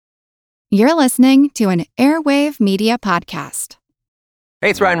You're listening to an Airwave Media Podcast. Hey,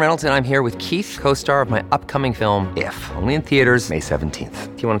 it's Ryan Reynolds, and I'm here with Keith, co-star of my upcoming film, If, only in theaters May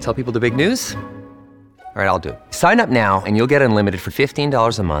 17th. Do you want to tell people the big news? All right, I'll do it. Sign up now and you'll get unlimited for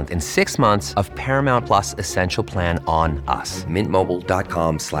 $15 a month and 6 months of Paramount Plus Essential Plan on us.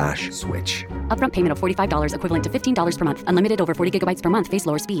 MintMobile.com/switch. Upfront payment of $45 equivalent to $15 per month. Unlimited over 40 gigabytes per month. Face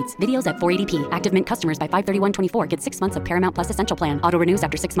lower speeds. Videos at 480p. Active Mint customers by 531.24 get 6 months of Paramount Plus Essential Plan. Auto renews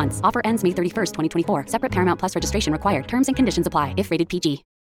after 6 months. Offer ends May 31st, 2024. Separate Paramount Plus registration required. Terms and conditions apply if rated PG.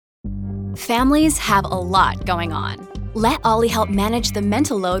 Families have a lot going on. Let Ollie help manage the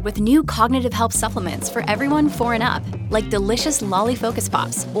mental load with new cognitive help supplements for everyone 4 and up, like delicious Lolly Focus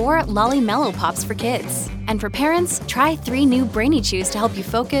Pops or Lolly Mellow Pops for kids. And for parents, try 3 new Brainy Chews to help you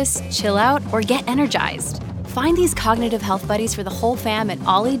focus, chill out, or get energized. Find these cognitive health buddies for the whole fam at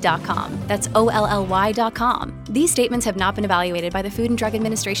ollie.com. That's OLLY.com. These statements have not been evaluated by the Food and Drug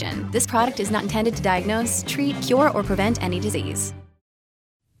Administration. This product is not intended to diagnose, treat, cure, or prevent any disease.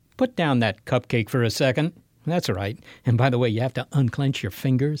 Put down that cupcake for a second. That's all right. And by the way, you have to unclench your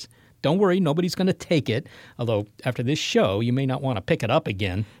fingers. Don't worry, nobody's going to take it. Although, after this show, you may not want to pick it up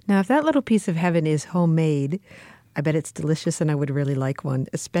again. Now, if that little piece of heaven is homemade, I bet it's delicious and I would really like one,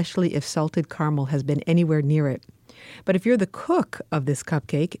 especially if salted caramel has been anywhere near it. But if you're the cook of this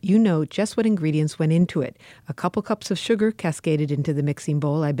cupcake, you know just what ingredients went into it. A couple cups of sugar cascaded into the mixing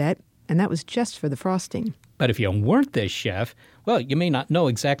bowl, I bet. And that was just for the frosting. But if you weren't this chef, well, you may not know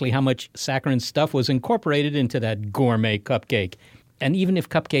exactly how much saccharine stuff was incorporated into that gourmet cupcake. And even if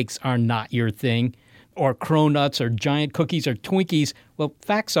cupcakes are not your thing, or cronuts or giant cookies or Twinkies, well,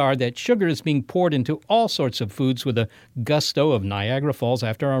 facts are that sugar is being poured into all sorts of foods with the gusto of Niagara Falls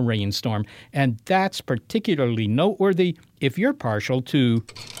after a rainstorm. And that's particularly noteworthy if you're partial to...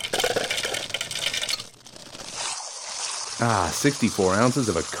 64 ounces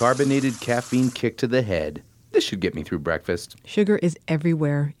of a carbonated caffeine kick to the head. This should get me through breakfast. Sugar is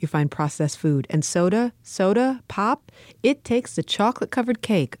everywhere you find processed food. And soda, pop, it takes the chocolate-covered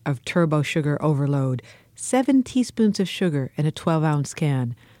cake of turbo sugar overload. 7 teaspoons of sugar in a 12-ounce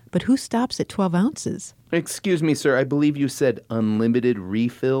can. But who stops at 12 ounces? Excuse me, sir. I believe you said unlimited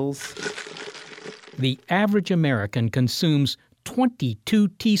refills. The average American consumes 22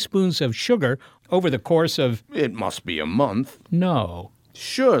 teaspoons of sugar over the course of... It must be a month. No.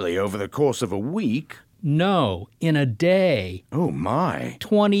 Surely over the course of a week. No, in a day. Oh, my.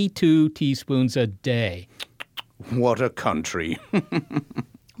 22 teaspoons a day. What a country.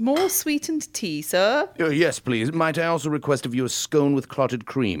 More sweetened tea, sir? Yes, please. Might I also request of you a scone with clotted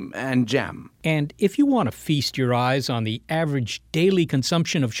cream and jam? And if you want to feast your eyes on the average daily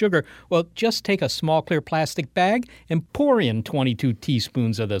consumption of sugar, well, just take a small clear plastic bag and pour in 22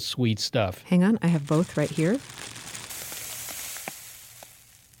 teaspoons of the sweet stuff. Hang on, I have both right here.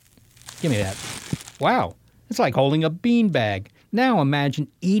 Give me that. Wow, it's like holding a bean bag. Now imagine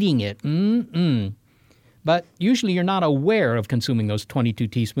eating it. But usually you're not aware of consuming those 22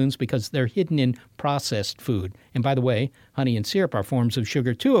 teaspoons because they're hidden in processed food. And by the way, honey and syrup are forms of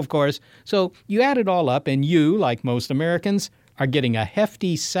sugar too, of course. So you add it all up and you, like most Americans, are getting a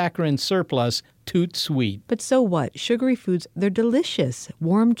hefty saccharine surplus, toot sweet. But so what? Sugary foods, they're delicious.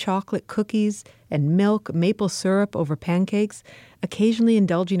 Warm chocolate cookies and milk, maple syrup over pancakes. Occasionally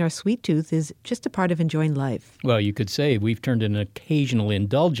indulging our sweet tooth is just a part of enjoying life. Well, you could say we've turned an occasional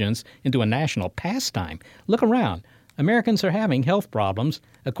indulgence into a national pastime. Look around. Americans are having health problems.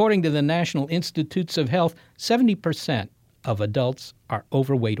 According to the National Institutes of Health, 70% of adults are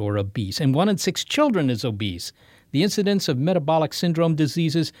overweight or obese, and 1 in 6 children is obese. The incidence of metabolic syndrome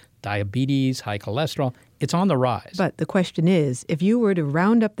diseases, diabetes, high cholesterol, it's on the rise. But the question is, if you were to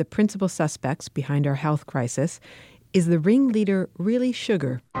round up the principal suspects behind our health crisis, is the ringleader really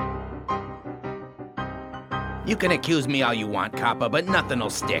sugar? You can accuse me all you want, Coppa, but nothing'll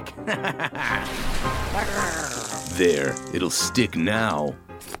stick. There, it'll stick now.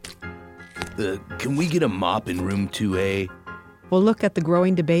 Can we get a mop in room 2A? We'll look at the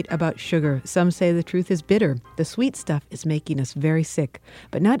growing debate about sugar. Some say the truth is bitter. The sweet stuff is making us very sick.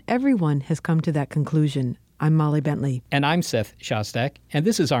 But not everyone has come to that conclusion. I'm Molly Bentley. And I'm Seth Shostak. And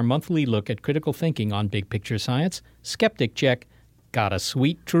this is our monthly look at critical thinking on big picture science. Skeptic check. Got a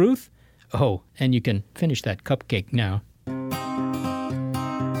sweet truth? Oh, and you can finish that cupcake now.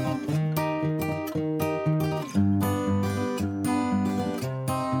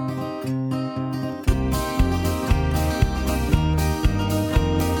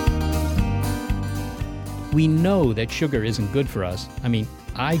 We know that sugar isn't good for us. I mean,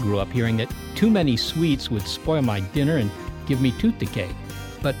 I grew up hearing that too many sweets would spoil my dinner and give me tooth decay.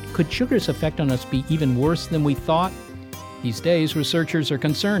 But could sugar's effect on us be even worse than we thought? These days, researchers are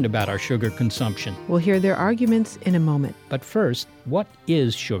concerned about our sugar consumption. We'll hear their arguments in a moment. But first, what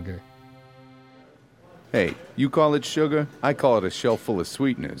is sugar? Hey, you call it sugar? I call it a shelf full of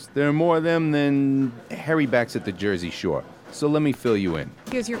sweeteners. There are more of them than hairbacks at the Jersey Shore. So let me fill you in.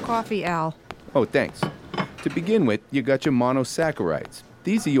 Here's your coffee, Al. Oh, thanks. To begin with, you got your monosaccharides.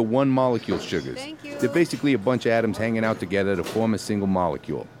 These are your one-molecule sugars. Thank you. They're basically a bunch of atoms hanging out together to form a single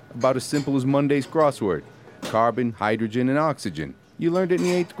molecule. About as simple as Monday's crossword. Carbon, hydrogen, and oxygen. You learned it in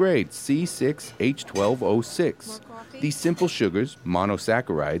the 8th grade, C6H12O6. These simple sugars,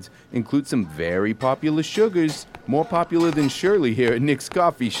 monosaccharides, include some very popular sugars. More popular than Shirley here at Nick's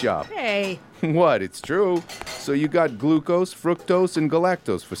Coffee Shop. Hey. What? It's true. So you got glucose, fructose, and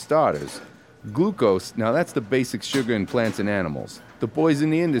galactose for starters. Glucose, now that's the basic sugar in plants and animals. The boys in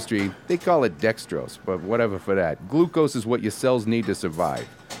the industry, they call it dextrose, but whatever for that. Glucose is what your cells need to survive.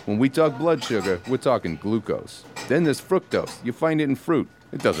 When we talk blood sugar, we're talking glucose. Then there's fructose. You find it in fruit.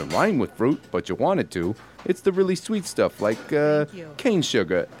 It doesn't rhyme with fruit, but you want it to. It's the really sweet stuff like cane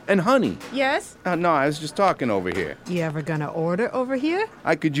sugar and honey. Yes? No, I was just talking over here. You ever gonna order over here?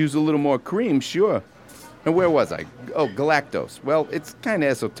 I could use a little more cream, sure. And where was I? Oh, galactose. Well, it's kind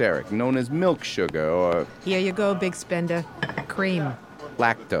of esoteric, known as milk sugar or Here you go, big spender. Cream.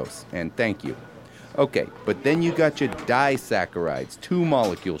 lactose. And thank you. Okay, but then you got your disaccharides,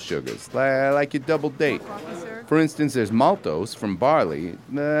 2-molecule sugars, like your double date. For instance, there's maltose from barley.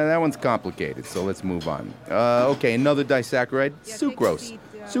 That one's complicated, so let's move on. Okay, another disaccharide, sucrose.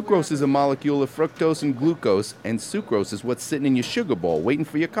 Sucrose is a molecule of fructose and glucose, and sucrose is what's sitting in your sugar bowl waiting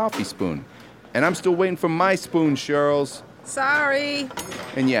for your coffee spoon. And I'm still waiting for my spoon, Charles. Sorry.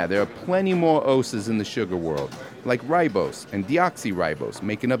 And yeah, there are plenty more oses in the sugar world, like ribose and deoxyribose,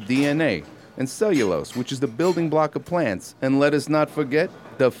 making up DNA, and cellulose, which is the building block of plants. And let us not forget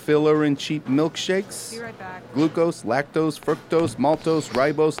the filler in cheap milkshakes. Be right back. Glucose, lactose, fructose, maltose,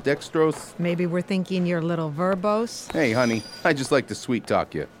 ribose, dextrose. Maybe we're thinking you're a little verbose. Hey, honey, I just like to sweet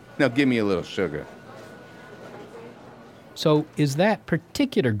talk you. Now give me a little sugar. So is that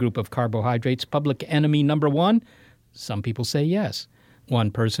particular group of carbohydrates public enemy number one? Some people say yes.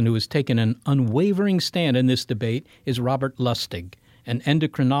 One person who has taken an unwavering stand in this debate is Robert Lustig, an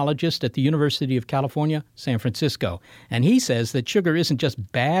endocrinologist at the University of California, San Francisco. And he says that sugar isn't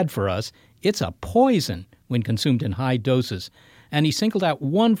just bad for us, it's a poison when consumed in high doses. And he singled out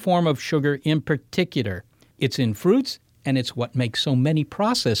one form of sugar in particular. It's in fruits, and it's what makes so many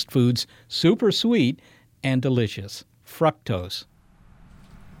processed foods super sweet and delicious. Fructose.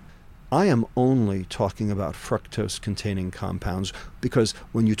 I am only talking about fructose-containing compounds because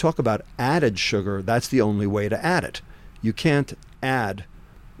when you talk about added sugar, that's the only way to add it. You can't add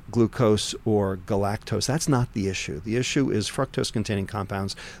glucose or galactose. That's not the issue. The issue is fructose-containing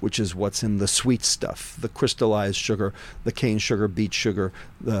compounds, which is what's in the sweet stuff, the crystallized sugar, the cane sugar, beet sugar,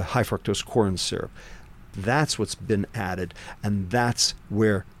 the high-fructose corn syrup. That's what's been added, and that's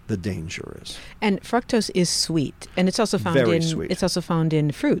where the danger is. And fructose is sweet, and it's also found Very in sweet. It's also found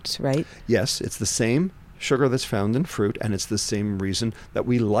in fruits, right? Yes, it's the same sugar that's found in fruit, and it's the same reason that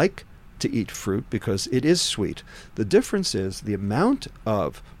we like to eat fruit, because it is sweet. The difference is the amount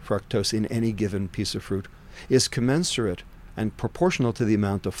of fructose in any given piece of fruit is commensurate and proportional to the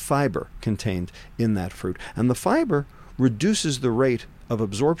amount of fiber contained in that fruit. And the fiber reduces the rate of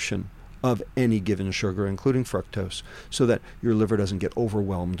absorption of any given sugar, including fructose, so that your liver doesn't get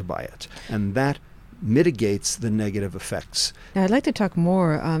overwhelmed by it. And that mitigates the negative effects. Now, I'd like to talk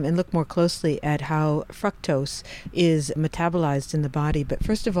more and look more closely at how fructose is metabolized in the body. But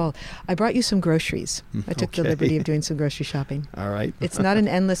first of all, I brought you some groceries. I took the liberty of doing some grocery shopping. All right. It's not an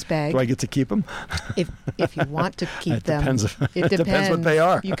endless bag. Do I get to keep them? If you want to keep It them. depends. It depends what they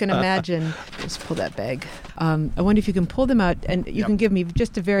are. You can imagine. Let's pull that bag. I wonder if you can pull them out, and you can give me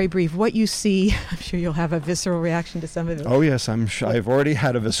just a very brief what you see. I'm sure you'll have a visceral reaction to some of it. Oh, yes, I'm sure. I've already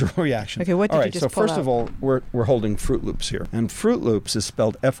had a visceral reaction. Okay, what did all you right, just so pull first out? of all, we're holding Fruit Loops here. And Fruit Loops is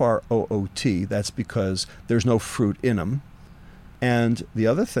spelled F-R-O-O-T. That's because there's no fruit in them. And the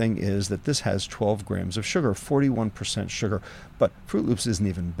other thing is that this has 12 grams of sugar, 41% sugar. But Fruit Loops isn't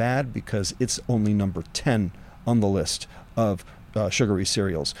even bad because it's only number 10 on the list of sugary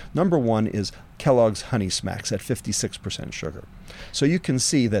cereals. Number 1 is Kellogg's Honey Smacks at 56% sugar. So you can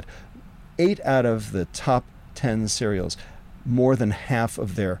see that 8 out of the top 10 cereals, more than half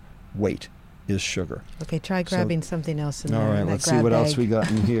of their weight is sugar. Okay, try grabbing something else in All there. right, in that let's see grab what bag. else we got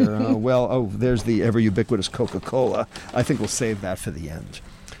in here. There's the ever ubiquitous Coca-Cola. I think we'll save that for the end.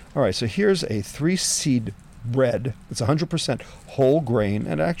 All right, so here's a 3-seed bread. It's 100% whole grain,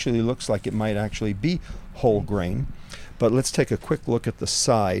 and it actually looks like it might actually be whole grain. But let's take a quick look at the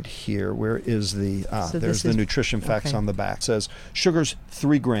side here. Where is the... there's the nutrition facts on the back. It says sugar's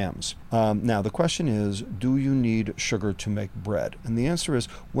 3 grams. Now, the question is, do you need sugar to make bread? And the answer is,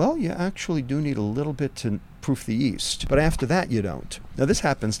 well, you actually do need a little bit to proof the yeast. But after that, you don't. Now, this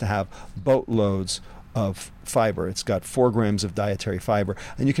happens to have boatloads of fiber. It's got 4 grams of dietary fiber,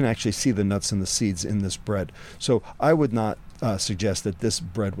 and you can actually see the nuts and the seeds in this bread. So I would not suggest that this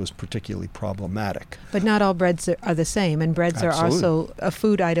bread was particularly problematic. But not all breads are the same, and breads are also a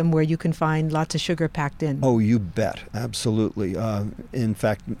food item where you can find lots of sugar packed in. Oh, you bet. Absolutely. In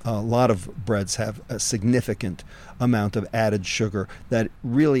fact, a lot of breads have a significant amount of added sugar that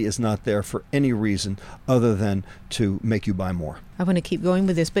really is not there for any reason other than to make you buy more. I want to keep going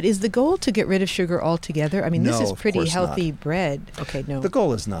with this, but is the goal to get rid of sugar altogether? I mean, No, this is of pretty course healthy not. bread. Okay, no. The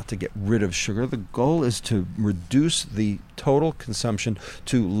goal is not to get rid of sugar. The goal is to reduce the total consumption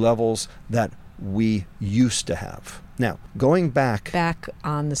to levels that we used to have. Now, going back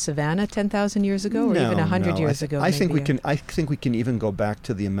on the savannah 10,000 years ago, or even 100 years ago? I think we can even go back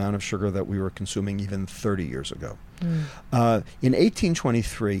to the amount of sugar that we were consuming even 30 years ago. In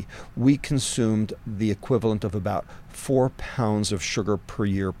 1823, we consumed the equivalent of about 4 pounds of sugar per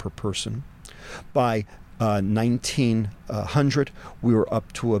year per person. By 1900, we were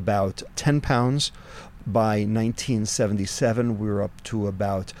up to about 10 pounds. By 1977, we were up to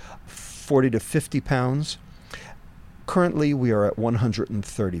about 40 to 50 pounds. Currently, we are at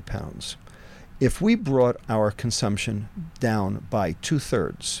 130 pounds. If we brought our consumption down by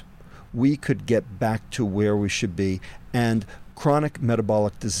 2/3, we could get back to where we should be, and chronic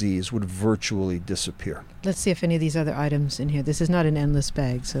metabolic disease would virtually disappear. Let's see if any of these other items in here. This is not an endless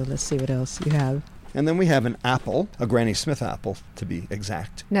bag, so let's see what else you have. And then we have an apple, a Granny Smith apple to be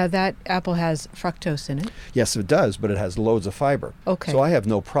exact. Now that apple has fructose in it. Yes, it does, but it has loads of fiber. Okay. So I have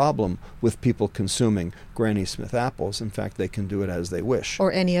no problem with people consuming Granny Smith apples. In fact, they can do it as they wish.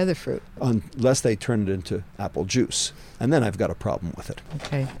 Or any other fruit. Unless they turn it into apple juice. And then I've got a problem with it.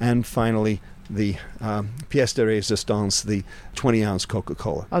 Okay. And finally, the pièce de résistance, the 20-ounce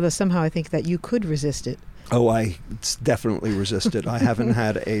Coca-Cola. Although somehow I think that you could resist it. Oh, I definitely resist it. I haven't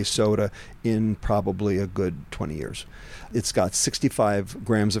had a soda in probably a good 20 years. It's got 65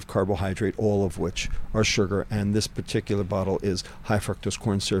 grams of carbohydrate, all of which are sugar, and this particular bottle is high fructose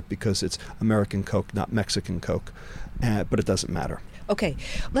corn syrup because it's American Coke, not Mexican Coke, but it doesn't matter. Okay,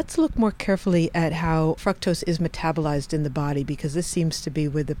 let's look more carefully at how fructose is metabolized in the body, because this seems to be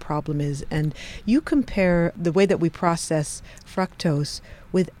where the problem is. And you compare the way that we process fructose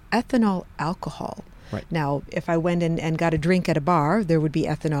with ethanol alcohol. Right. Now, if I went in and got a drink at a bar, there would be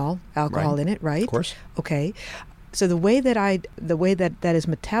ethanol alcohol in it, right? Of course. Okay. So the way that is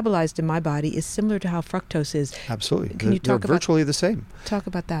metabolized in my body is similar to how fructose is. Absolutely. Can you They're talk about virtually the same. Talk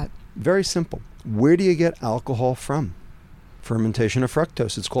about that. Very simple. Where do you get alcohol from? Fermentation of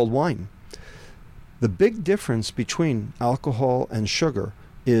fructose. It's called wine. The big difference between alcohol and sugar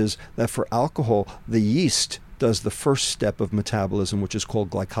is that for alcohol, the yeast does the first step of metabolism, which is called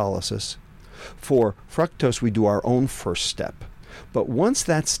glycolysis. For fructose, we do our own first step. But once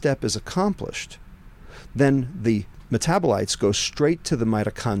that step is accomplished, then the metabolites go straight to the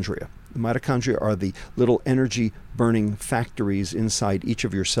mitochondria. The mitochondria are the little energy-burning factories inside each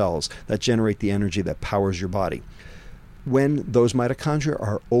of your cells that generate the energy that powers your body. When those mitochondria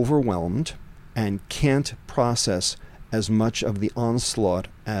are overwhelmed and can't process as much of the onslaught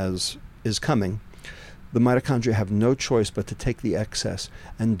as is coming, the mitochondria have no choice but to take the excess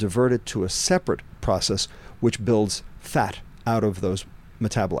and divert it to a separate process which builds fat out of those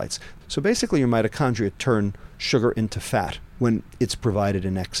metabolites. So basically your mitochondria turn sugar into fat when it's provided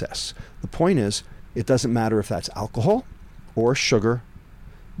in excess. The point is, it doesn't matter if that's alcohol or sugar,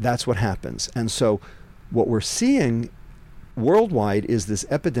 that's what happens. And so what we're seeing worldwide is this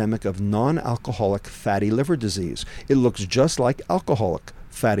epidemic of non-alcoholic fatty liver disease. It looks just like alcoholic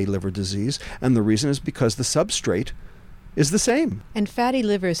fatty liver disease, and the reason is because the substrate is the same. And fatty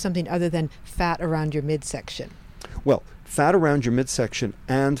liver is something other than fat around your midsection. Well, fat around your midsection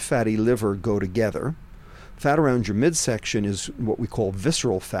and fatty liver go together. Fat around your midsection is what we call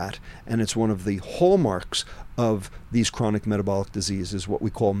visceral fat, and it's one of the hallmarks of these chronic metabolic diseases, what we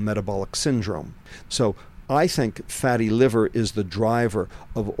call metabolic syndrome. So I think fatty liver is the driver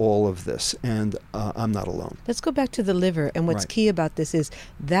of all of this, and I'm not alone. Let's go back to the liver, and what's Right. key about this is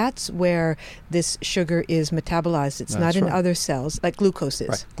that's where this sugar is metabolized. It's not in other cells, like glucose is.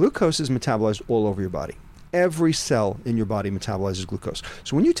 Right. Glucose is metabolized all over your body. Every cell in your body metabolizes glucose.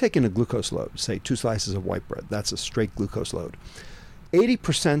 So when you take in a glucose load, say 2 slices of white bread, that's a straight glucose load.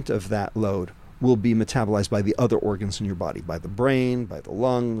 80% of that load will be metabolized by the other organs in your body, by the brain, by the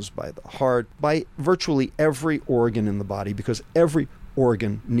lungs, by the heart, by virtually every organ in the body, because every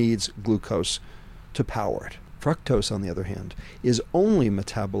organ needs glucose to power it. Fructose, on the other hand, is only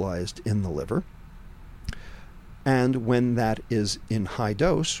metabolized in the liver. And when that is in high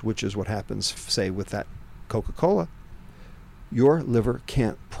dose, which is what happens, say, with that Coca-Cola, your liver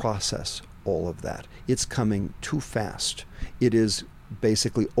can't process all of that. It's coming too fast. It is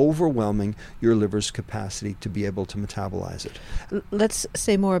basically overwhelming your liver's capacity to be able to metabolize it. Let's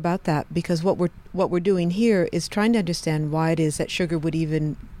say more about that, because what we're doing here is trying to understand why it is that sugar would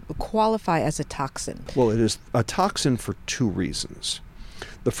even qualify as a toxin. Well, it is a toxin for two reasons.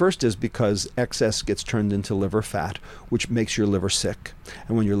 The first is because excess gets turned into liver fat, which makes your liver sick.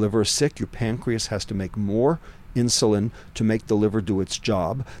 And when your liver is sick, your pancreas has to make more insulin to make the liver do its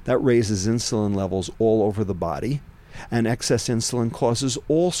job. That raises insulin levels all over the body. And excess insulin causes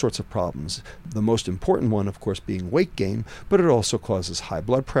all sorts of problems. The most important one, of course, being weight gain, but it also causes high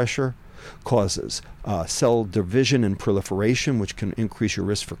blood pressure, causes cell division and proliferation, which can increase your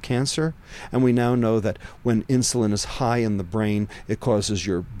risk for cancer. And we now know that when insulin is high in the brain, it causes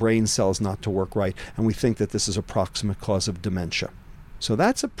your brain cells not to work right. And we think that this is a proximate cause of dementia. So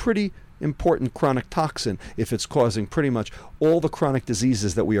that's a pretty important chronic toxin if it's causing pretty much all the chronic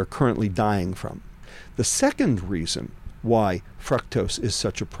diseases that we are currently dying from. The second reason why fructose is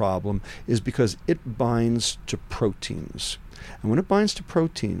such a problem is because it binds to proteins. And when it binds to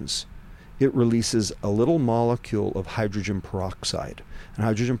proteins, it releases a little molecule of hydrogen peroxide. And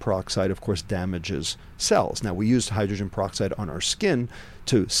hydrogen peroxide, of course, damages cells. Now, we use hydrogen peroxide on our skin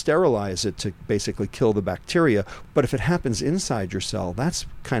to sterilize it, to basically kill the bacteria. But if it happens inside your cell, that's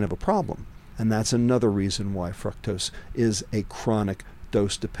kind of a problem. And that's another reason why fructose is a chronic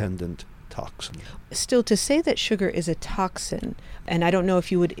dose-dependent toxin. Still, to say that sugar is a toxin, and I don't know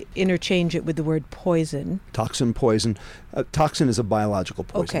if you would interchange it with the word poison. Toxin, poison. Toxin is a biological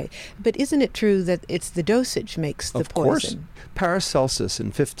poison. Okay, but isn't it true that it's the dosage makes the poison? Of course. Paracelsus in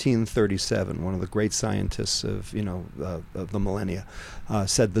 1537, one of the great scientists of the millennia,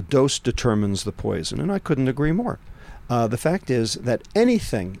 said the dose determines the poison, and I couldn't agree more. The fact is that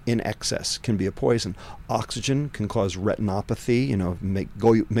anything in excess can be a poison. Oxygen can cause retinopathy,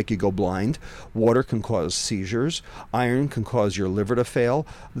 make you go blind. Water can cause seizures. Iron can cause your liver to fail.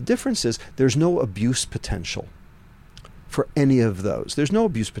 The difference is there's no abuse potential for any of those. There's no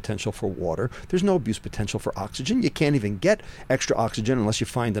abuse potential for water. There's no abuse potential for oxygen. You can't even get extra oxygen unless you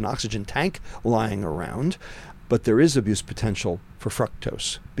find an oxygen tank lying around. But there is abuse potential for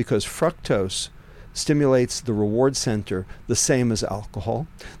fructose, because fructose stimulates the reward center the same as alcohol,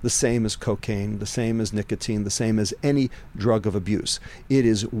 the same as cocaine, the same as nicotine, the same as any drug of abuse. It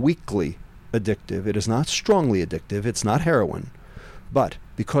is weakly addictive. It is not strongly addictive. It's not heroin. But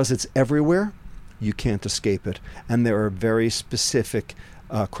because it's everywhere, you can't escape it. And there are very specific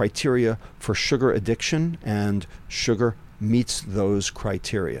criteria for sugar addiction, and sugar meets those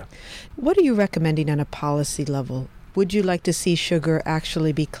criteria. What are you recommending on a policy level? Would you like to see sugar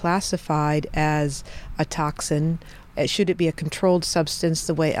actually be classified as a toxin? Should it be a controlled substance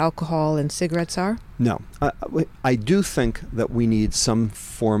the way alcohol and cigarettes are? No. I do think that we need some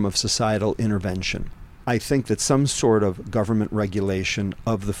form of societal intervention. I think that some sort of government regulation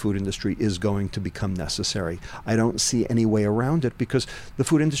of the food industry is going to become necessary. I don't see any way around it because the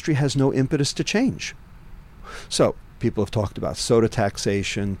food industry has no impetus to change. So, people have talked about soda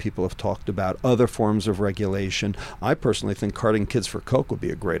taxation. People have talked about other forms of regulation. I personally think carding kids for Coke would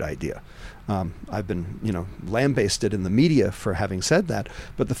be a great idea. I've been, lambasted in the media for having said that.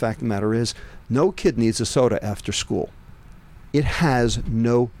 But the fact of the matter is, no kid needs a soda after school. It has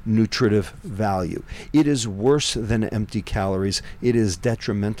no nutritive value. It is worse than empty calories. It is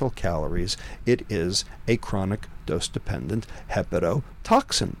detrimental calories. It is a chronic dose-dependent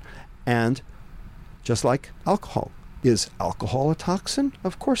hepatotoxin. And just like alcohol. Is alcohol a toxin?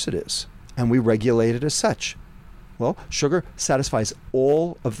 Of course it is. And we regulate it as such. Well, sugar satisfies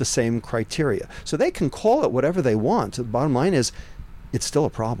all of the same criteria. So they can call it whatever they want. The bottom line is, it's still a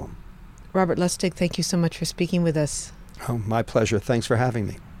problem. Robert Lustig, thank you so much for speaking with us. Oh, my pleasure. Thanks for having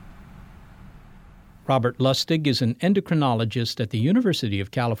me. Robert Lustig is an endocrinologist at the University of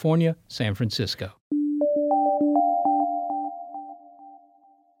California, San Francisco.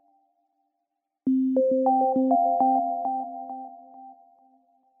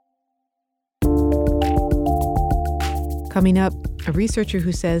 Coming up, a researcher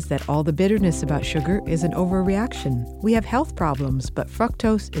who says that all the bitterness about sugar is an overreaction. We have health problems, but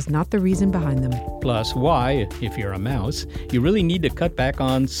fructose is not the reason behind them. Plus, why, if you're a mouse, you really need to cut back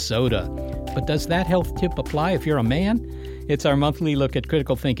on soda. But does that health tip apply if you're a man? It's our monthly look at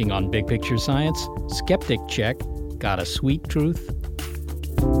critical thinking on big picture science. Skeptic Check. Got a sweet truth?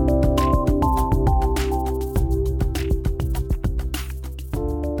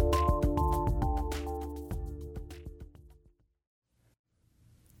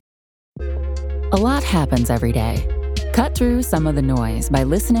 A lot happens every day. Cut through some of the noise by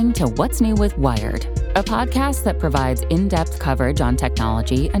listening to What's New with Wired, a podcast that provides in-depth coverage on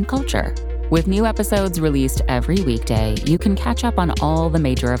technology and culture. With new episodes released every weekday, you can catch up on all the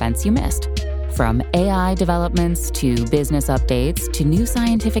major events you missed. From AI developments to business updates to new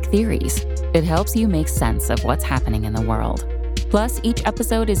scientific theories, it helps you make sense of what's happening in the world. Plus, each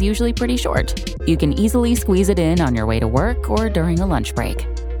episode is usually pretty short. You can easily squeeze it in on your way to work or during a lunch break.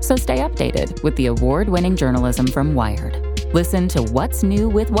 So stay updated with the award-winning journalism from Wired. Listen to What's New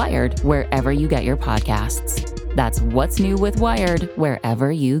with Wired wherever you get your podcasts. That's What's New with Wired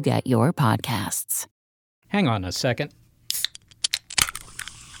wherever you get your podcasts. Hang on a second.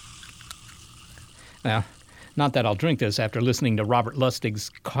 Now, not that I'll drink this after listening to Robert Lustig's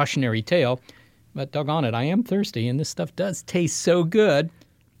cautionary tale, but doggone it, I am thirsty, and this stuff does taste so good.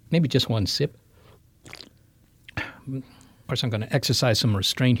 Maybe just one sip. Of course, I'm going to exercise some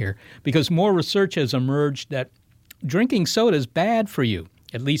restraint here, because more research has emerged that drinking soda is bad for you,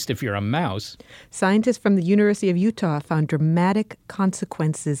 at least if you're a mouse. Scientists from the University of Utah found dramatic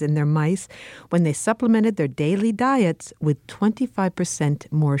consequences in their mice when they supplemented their daily diets with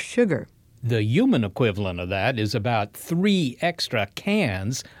 25% more sugar. The human equivalent of that is about 3 extra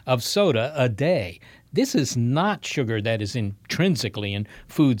cans of soda a day. This is not sugar that is intrinsically in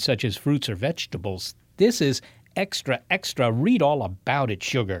foods such as fruits or vegetables. This is extra, read all about it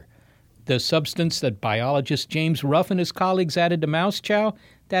sugar. The substance that biologist James Ruff and his colleagues added to mouse chow,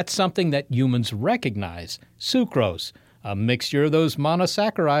 that's something that humans recognize. Sucrose, a mixture of those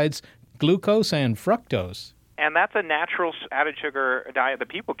monosaccharides, glucose and fructose. And that's a natural added sugar diet that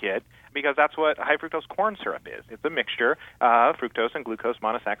people get because that's what high fructose corn syrup is. It's a mixture of fructose and glucose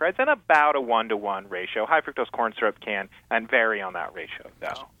monosaccharides in about a 1-to-1 ratio. High fructose corn syrup can and vary on that ratio,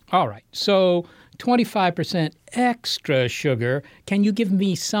 though. All right. So 25% extra sugar. Can you give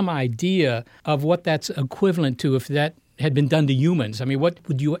me some idea of what that's equivalent to if that had been done to humans? I mean, what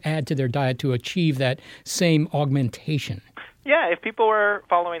would you add to their diet to achieve that same augmentation? Yeah, if people were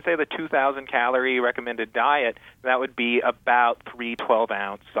following, say, the 2,000-calorie recommended diet, that would be about 3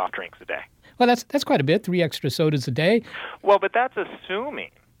 12-ounce soft drinks a day. Well, that's quite a bit, 3 extra sodas a day. Well, but that's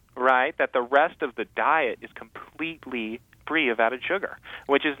assuming, right, that the rest of the diet is completely free of added sugar,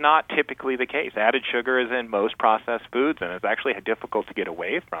 which is not typically the case. Added sugar is in most processed foods, and it's actually difficult to get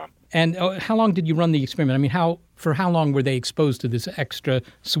away from. And how long did you run the experiment? I mean, for how long were they exposed to this extra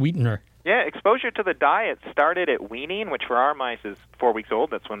sweetener? Yeah, exposure to the diet started at weaning, which for our mice is 4 weeks old.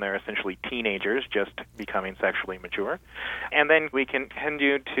 That's when they're essentially teenagers, just becoming sexually mature. And then we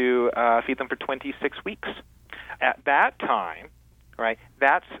continued to feed them for 26 weeks. At that time, right,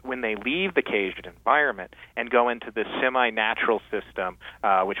 that's when they leave the caged environment and go into the semi-natural system,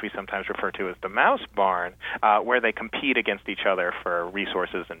 which we sometimes refer to as the mouse barn, where they compete against each other for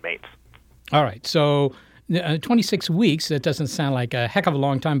resources and mates. All right, so 26 weeks, that doesn't sound like a heck of a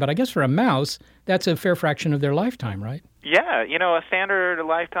long time, but I guess for a mouse, that's a fair fraction of their lifetime, right? Yeah, a standard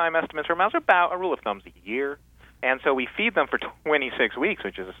lifetime estimate for a mouse, about a rule of thumb is a year. And so we feed them for 26 weeks,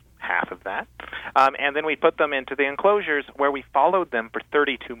 which is half of that. And then we put them into the enclosures where we followed them for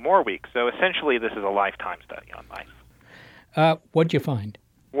 32 more weeks. So essentially, this is a lifetime study on mice. What'd you find?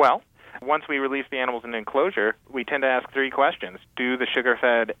 Well, once we release the animals in the enclosure, we tend to ask 3 questions. Do the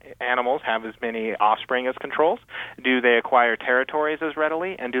sugar-fed animals have as many offspring as controls? Do they acquire territories as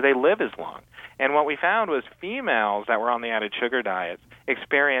readily? And do they live as long? And what we found was females that were on the added sugar diets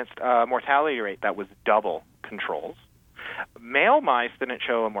experienced a mortality rate that was double controls. Male mice didn't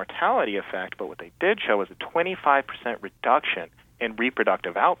show a mortality effect, but what they did show was a 25% reduction in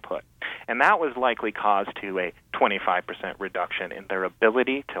reproductive output. And that was likely caused to a 25% reduction in their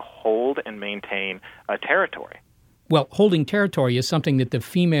ability to hold and maintain a territory. Well, holding territory is something that the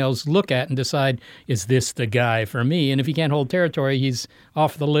females look at and decide, is this the guy for me? And if he can't hold territory, he's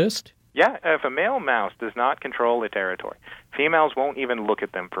off the list? Yeah, if a male mouse does not control a territory, females won't even look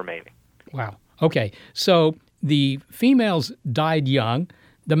at them for mating. Wow. Okay, so the females died young.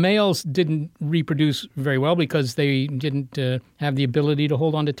 The males didn't reproduce very well because they didn't have the ability to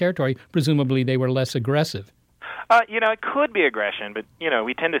hold on to territory. Presumably they were less aggressive. It could be aggression, but,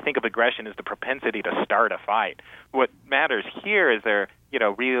 we tend to think of aggression as the propensity to start a fight. What matters here is their,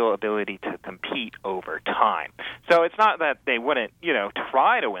 real ability to compete over time. So it's not that they wouldn't,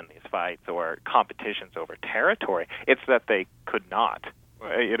 try to win these fights or competitions over territory. It's that they could not.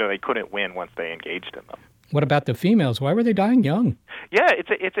 They couldn't win once they engaged in them. What about the females? Why were they dying young? Yeah,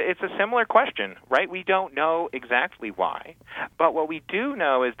 it's a similar question, right? We don't know exactly why, but what we do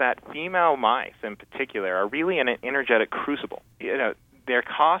know is that female mice, in particular, are really in an energetic crucible. Their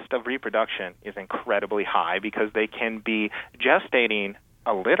cost of reproduction is incredibly high because they can be gestating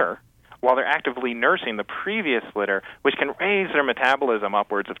a litter while they're actively nursing the previous litter, which can raise their metabolism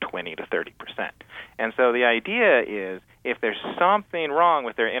upwards of 20 to 30%. And so the idea is if there's something wrong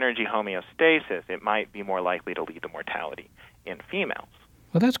with their energy homeostasis, it might be more likely to lead to mortality in females.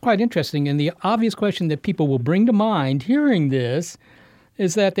 Well, that's quite interesting. And the obvious question that people will bring to mind hearing this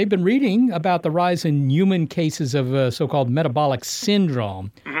is that they've been reading about the rise in human cases of so-called metabolic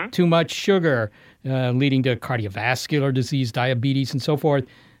syndrome, too much sugar leading to cardiovascular disease, diabetes, and so forth.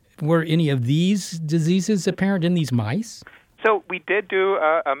 Were any of these diseases apparent in these mice? So we did do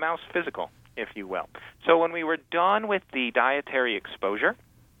a mouse physical, if you will. So when we were done with the dietary exposure,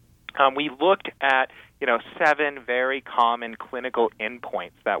 we looked at 7 very common clinical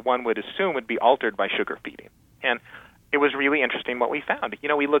endpoints that one would assume would be altered by sugar feeding. And it was really interesting what we found.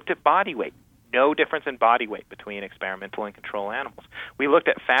 We looked at body weight. No difference in body weight between experimental and control animals. We looked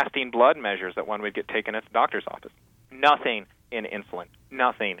at fasting blood measures that one would get taken at the doctor's office. Nothing in insulin,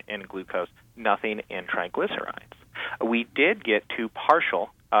 nothing in glucose, nothing in triglycerides. We did get two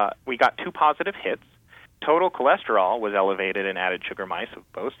positive hits. Total cholesterol was elevated in added sugar mice of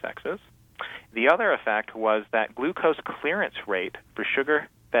both sexes. The other effect was that glucose clearance rate for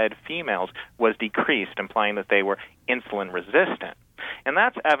sugar-fed females was decreased, implying that they were insulin resistant. And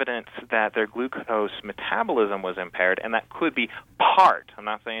that's evidence that their glucose metabolism was impaired, and that could be part, I'm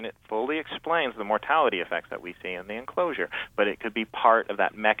not saying it fully explains the mortality effects that we see in the enclosure, but it could be part of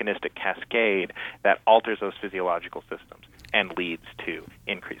that mechanistic cascade that alters those physiological systems and leads to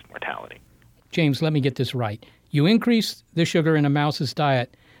increased mortality. James, let me get this right. You increase the sugar in a mouse's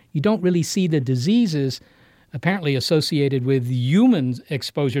diet, you don't really see the diseases apparently associated with human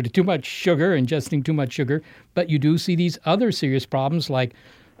exposure to too much sugar, ingesting too much sugar, but you do see these other serious problems like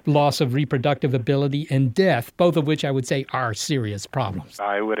loss of reproductive ability and death, both of which I would say are serious problems.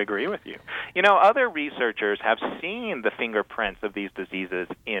 I would agree with you. Other researchers have seen the fingerprints of these diseases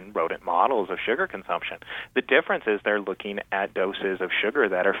in rodent models of sugar consumption. The difference is they're looking at doses of sugar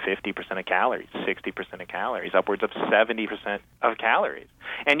that are 50% of calories, 60% of calories, upwards of 70% of calories.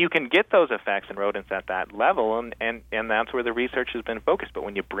 And you can get those effects in rodents at that level, and that's where the research has been focused. But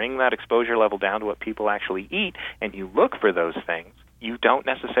when you bring that exposure level down to what people actually eat and you look for those things, you don't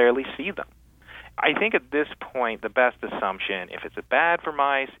necessarily see them. I think at this point, the best assumption, if it's bad for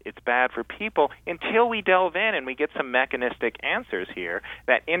mice, it's bad for people, until we delve in and we get some mechanistic answers here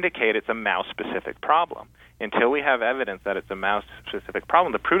that indicate it's a mouse-specific problem. Until we have evidence that it's a mouse-specific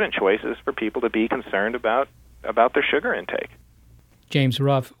problem, the prudent choice is for people to be concerned about their sugar intake. James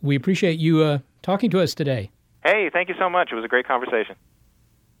Ruff, we appreciate you talking to us today. Hey, thank you so much. It was a great conversation.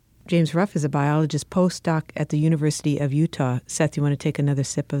 James Ruff is a biologist postdoc at the University of Utah. Seth, you want to take another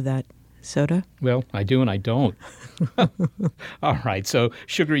sip of that soda? Well, I do and I don't. All right, so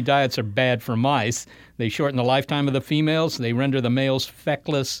sugary diets are bad for mice. They shorten the lifetime of the females. They render the males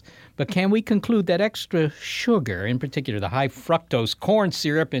feckless. But can we conclude that extra sugar, in particular the high fructose corn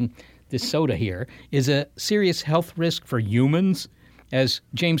syrup in this soda here, is a serious health risk for humans? As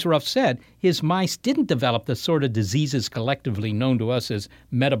James Ruff said, his mice didn't develop the sort of diseases collectively known to us as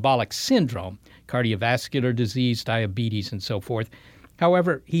metabolic syndrome, cardiovascular disease, diabetes, and so forth.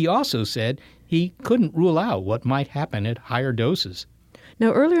 However, he also said he couldn't rule out what might happen at higher doses.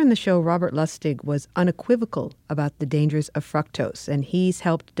 Now, earlier in the show, Robert Lustig was unequivocal about the dangers of fructose, and he's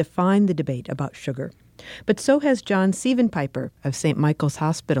helped define the debate about sugar. But so has John Sievenpiper of St. Michael's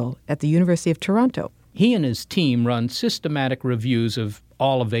Hospital at the University of Toronto. He and his team run systematic reviews of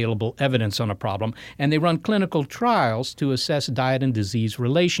all available evidence on a problem, and they run clinical trials to assess diet and disease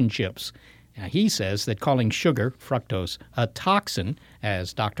relationships. Now, he says that calling sugar, fructose, a toxin,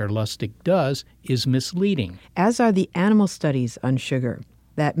 as Dr. Lustig does, is misleading. As are the animal studies on sugar.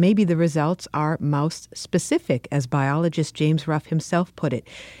 That maybe the results are mouse-specific, as biologist James Ruff himself put it.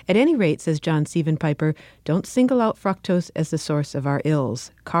 At any rate, says John Sievenpiper, don't single out fructose as the source of our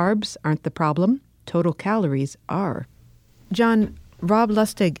ills. Carbs aren't the problem. Total calories are. John, Rob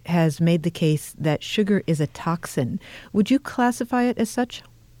Lustig has made the case that sugar is a toxin. Would you classify it as such?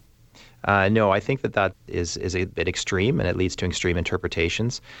 No, I think that is a bit extreme, and it leads to extreme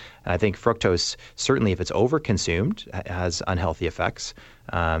interpretations. I think fructose, certainly if it's overconsumed, has unhealthy effects.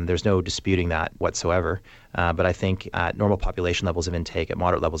 There's no disputing that whatsoever. But I think at normal population levels of intake, at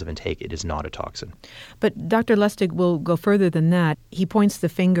moderate levels of intake, it is not a toxin. But Dr. Lustig will go further than that. He points the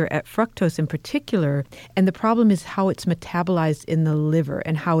finger at fructose in particular, and the problem is how it's metabolized in the liver,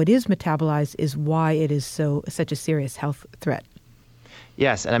 and how it is metabolized is why it is such a serious health threat.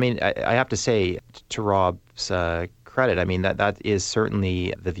 Yes, and I mean, I have to say, to Rob's credit, I mean, that is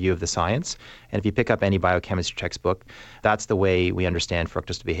certainly the view of the science. And if you pick up any biochemistry textbook, that's the way we understand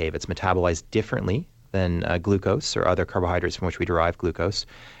fructose to behave. It's metabolized differently than glucose or other carbohydrates from which we derive glucose,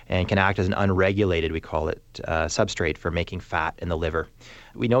 and can act as an unregulated, we call it, substrate for making fat in the liver.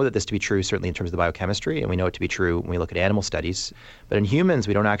 We know that this to be true certainly in terms of the biochemistry, and we know it to be true when we look at animal studies. But in humans,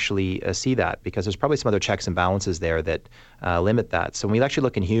 we don't actually see that, because there's probably some other checks and balances there that limit that. So when we actually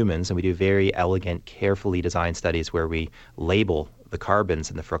look in humans, and we do very elegant, carefully designed studies where we label the carbons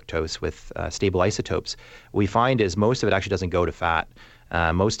in the fructose with stable isotopes, what we find is most of it actually doesn't go to fat.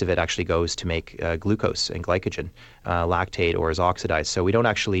 Most of it actually goes to make glucose and glycogen, lactate, or is oxidized. So we don't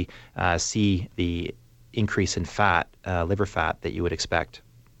actually see the increase in fat, liver fat, that you would expect.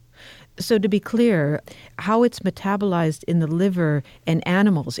 So to be clear, how it's metabolized in the liver and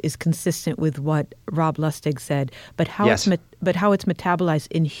animals is consistent with what Rob Lustig said, but how it's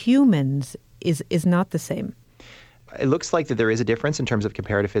metabolized in humans is not the same. It looks like that there is a difference in terms of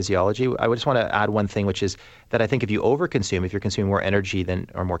comparative physiology. I just want to add one thing, which is that I think if you overconsume, if you're consuming more energy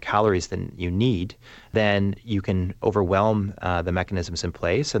or more calories than you need, then you can overwhelm the mechanisms in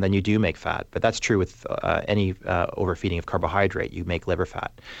place, and then you do make fat. But that's true with any overfeeding of carbohydrate. You make liver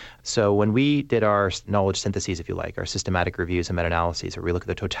fat. So when we did our knowledge syntheses, if you like, our systematic reviews and meta-analyses, where we look at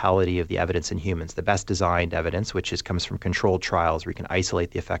the totality of the evidence in humans, the best designed evidence, which comes from controlled trials where you can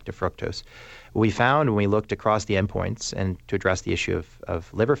isolate the effect of fructose, what we found when we looked across the endpoints and to address the issue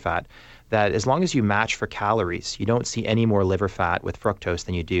of liver fat, that as long as you match for calories, you don't see any more liver fat with fructose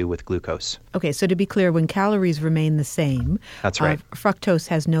than you do with glucose. Okay, so to be clear, when calories remain the same, that's right. Fructose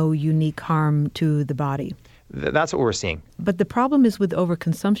has no unique harm to the body. That's what we're seeing. But the problem is with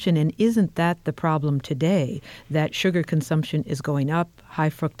overconsumption, and isn't that the problem today, that sugar consumption is going up, high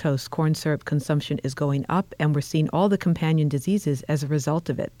fructose corn syrup consumption is going up, and we're seeing all the companion diseases as a result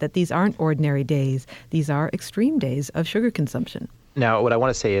of it, that these aren't ordinary days, these are extreme days of sugar consumption. Now, what I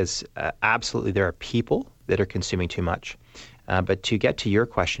want to say is absolutely there are people that are consuming too much. But to get to your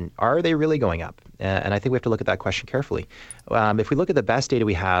question, are they really going up? And I think we have to look at that question carefully. If we look at the best data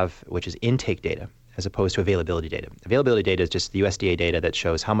we have, which is intake data, as opposed to availability data. Availability data is just the USDA data that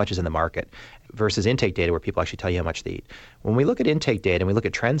shows how much is in the market versus intake data where people actually tell you how much they eat. When we look at intake data and we look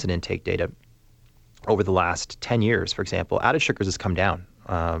at trends in intake data over the last 10 years, for example, added sugars has come down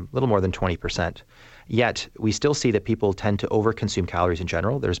a little more than 20%. Yet we still see that people tend to overconsume calories in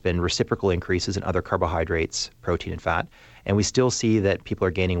general. There's been reciprocal increases in other carbohydrates, protein, and fat. And we still see that people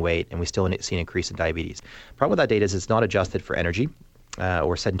are gaining weight, and we still see an increase in diabetes. The problem with that data is it's not adjusted for energy.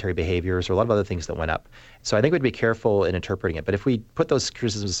 Or sedentary behaviors, or a lot of other things that went up. So I think we'd be careful in interpreting it. But if we put those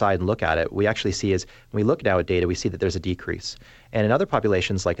criticisms aside and look at it, we actually see when we look now at data, we see that there's a decrease. And in other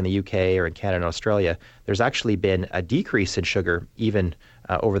populations, like in the UK or in Canada and Australia, there's actually been a decrease in sugar even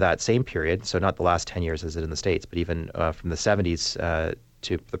over that same period. So not the last 10 years as it in the States, but even from the 70s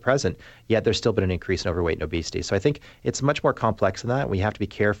to the present, yet there's still been an increase in overweight and obesity. So I think it's much more complex than that. We have to be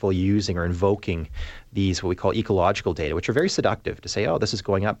careful using or invoking these what we call ecological data, which are very seductive to say, oh, this is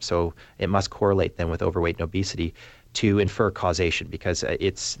going up, so it must correlate then with overweight and obesity to infer causation, because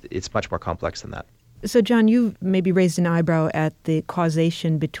it's much more complex than that. So, John, you maybe raised an eyebrow at the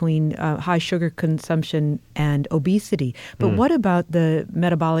causation between high sugar consumption and obesity. But what about the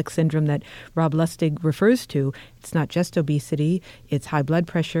metabolic syndrome that Rob Lustig refers to? It's not just obesity, it's high blood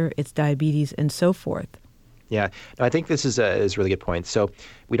pressure, it's diabetes, and so forth. Yeah, no, I think this is a really good point. So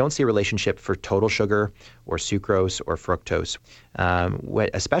we don't see a relationship for total sugar or sucrose or fructose.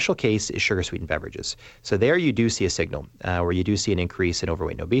 A special case is sugar-sweetened beverages. So there you do see a signal where you do see an increase in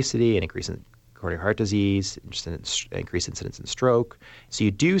overweight and obesity, an increase in coronary heart disease, increased incidence in stroke. So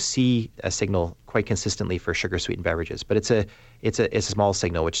you do see a signal quite consistently for sugar-sweetened beverages, but it's a small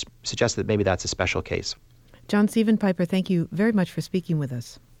signal, which suggests that maybe that's a special case. John Sievenpiper, thank you very much for speaking with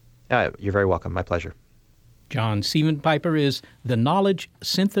us. You're very welcome. My pleasure. John Sievenpiper is the Knowledge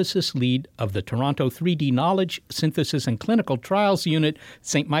Synthesis Lead of the Toronto 3D Knowledge Synthesis and Clinical Trials Unit,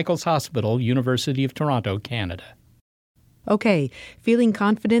 St. Michael's Hospital, University of Toronto, Canada. Okay, feeling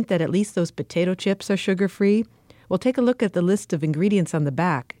confident that at least those potato chips are sugar-free? Well, take a look at the list of ingredients on the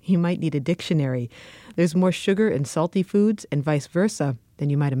back. You might need a dictionary. There's more sugar in salty foods and vice versa than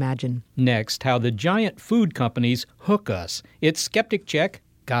you might imagine. Next, how the giant food companies hook us. It's Skeptic Check.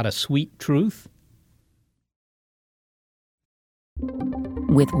 Got a sweet truth?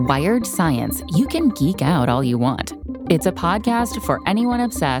 With Wired Science, you can geek out all you want. It's a podcast for anyone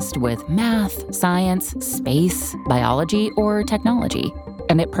obsessed with math, science, space, biology, or technology.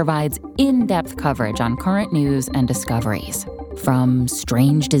 And it provides in-depth coverage on current news and discoveries. From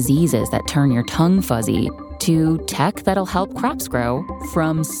strange diseases that turn your tongue fuzzy to tech that'll help crops grow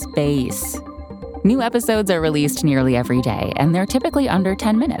from space. New episodes are released nearly every day, and they're typically under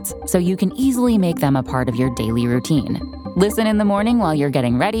 10 minutes, so you can easily make them a part of your daily routine. Listen in the morning while you're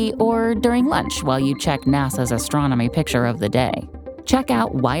getting ready or during lunch while you check NASA's astronomy picture of the day. Check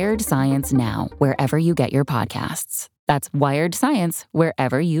out Wired Science now, wherever you get your podcasts. That's Wired Science,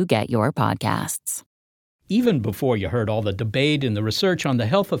 wherever you get your podcasts. Even before you heard all the debate and the research on the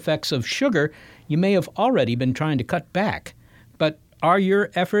health effects of sugar, you may have already been trying to cut back. But are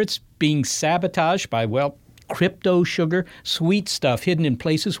your efforts being sabotaged by, crypto sugar, sweet stuff hidden in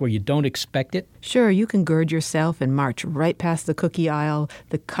places where you don't expect it? Sure, you can gird yourself and march right past the cookie aisle,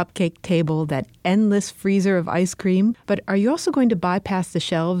 the cupcake table, that endless freezer of ice cream. But are you also going to bypass the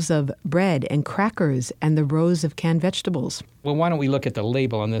shelves of bread and crackers and the rows of canned vegetables? Well, why don't we look at the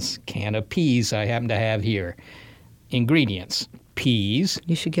label on this can of peas I happen to have here. Ingredients: peas.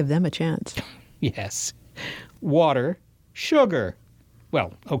 You should give them a chance. Yes. Water, sugar.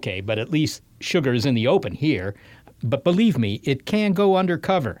 Well, okay, but at least sugar is in the open here. But believe me, it can go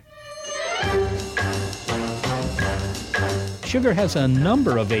undercover. Sugar has a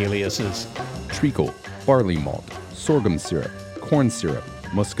number of aliases. Treacle, barley malt, sorghum syrup, corn syrup,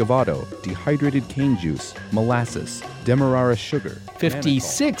 muscovado, dehydrated cane juice, molasses, demerara sugar.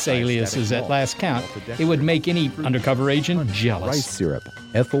 56 aliases at last count. It would make any undercover agent jealous. Rice syrup,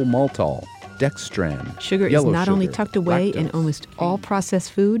 ethyl maltol, dextran. Sugar is not only tucked away in almost all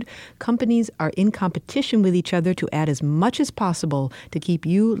processed food, companies are in competition with each other to add as much as possible to keep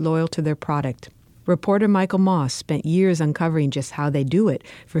you loyal to their product. Reporter Michael Moss spent years uncovering just how they do it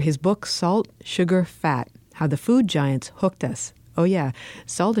for his book Salt, Sugar, Fat, How the Food Giants Hooked Us. Oh yeah,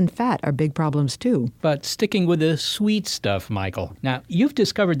 salt and fat are big problems too. But sticking with the sweet stuff, Michael. Now, you've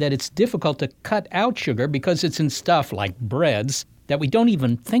discovered that it's difficult to cut out sugar because it's in stuff like breads that we don't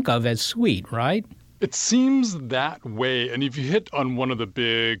even think of as sweet, right? It seems that way, and if you hit on one of the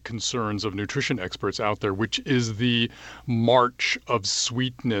big concerns of nutrition experts out there, which is the march of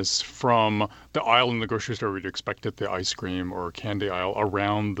sweetness from the aisle in the grocery store we'd expect at the ice cream or candy aisle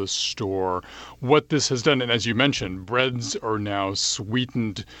around the store. What this has done, and as you mentioned, breads are now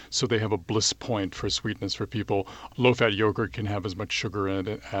sweetened, so they have a bliss point for sweetness for people. Low-fat yogurt can have as much sugar in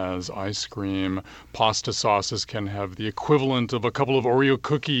it as ice cream. Pasta sauces can have the equivalent of a couple of Oreo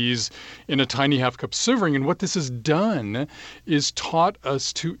cookies in a tiny half-cup serving. And what this has done is taught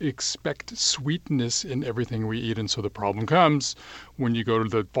us to expect sweetness in everything we eat. And so the problem comes when you go to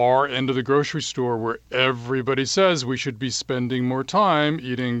the far end of the grocery store where everybody says we should be spending more time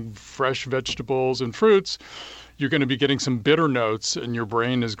eating fresh vegetables and fruits. You're going to be getting some bitter notes and your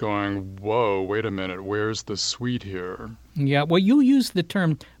brain is going, whoa, wait a minute, where's the sweet here? Yeah, well, you use the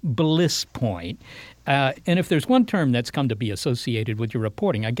term bliss point. And if there's one term that's come to be associated with your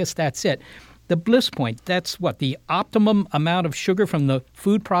reporting, I guess that's it. The bliss point, that's what, the optimum amount of sugar from the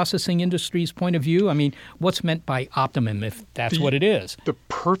food processing industry's point of view? I mean, what's meant by optimum if that's what it is? The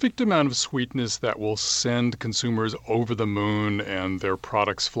perfect amount of sweetness that will send consumers over the moon and their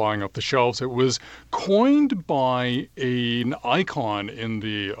products flying off the shelves. It was coined by an icon in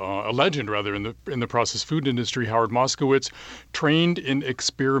the, a legend rather, in the processed food industry, Howard Moskowitz, trained in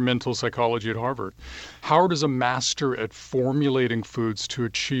experimental psychology at Harvard. Howard is a master at formulating foods to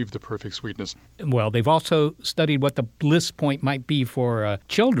achieve the perfect sweetness. Well, they've also studied what the bliss point might be for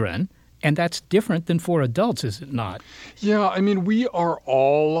children, and that's different than for adults, is it not? Yeah, I mean, we are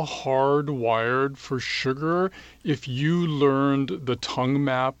all hardwired for sugar. If you learned the tongue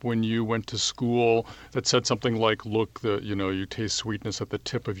map when you went to school that said something like, look, you taste sweetness at the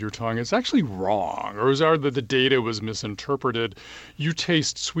tip of your tongue, it's actually wrong. Or the data was misinterpreted. You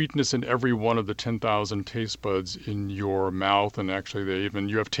taste sweetness in every one of the 10,000 taste buds in your mouth. And actually,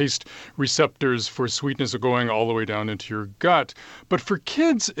 you have taste receptors for sweetness going all the way down into your gut. But for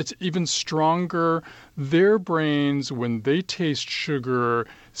kids, it's even stronger. Their brains, when they taste sugar,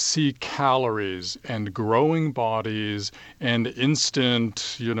 see calories and growing bodies and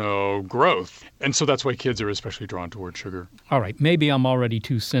instant, growth. And so that's why kids are especially drawn toward sugar. All right, maybe I'm already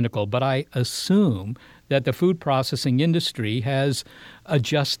too cynical, but I assume that the food processing industry has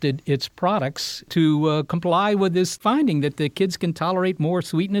adjusted its products to comply with this finding that the kids can tolerate more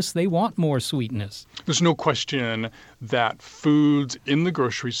sweetness, they want more sweetness. There's no question that foods in the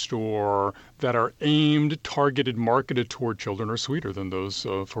grocery store that are aimed, targeted, marketed toward children are sweeter than those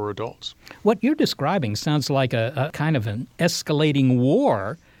for adults. What you're describing sounds like a kind of an escalating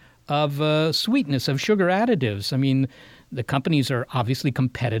war of sweetness, of sugar additives. I mean, the companies are obviously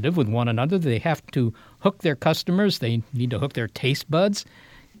competitive with one another. They have to hook their customers. They need to hook their taste buds.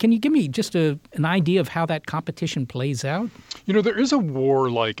 Can you give me just an idea of how that competition plays out? You know, there is a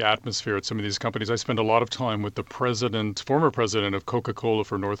war-like atmosphere at some of these companies. I spent a lot of time with the former president of Coca-Cola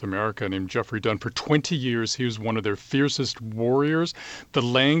for North America named Jeffrey Dunn. For 20 years, he was one of their fiercest warriors. The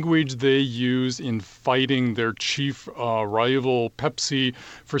language they use in fighting their chief rival, Pepsi,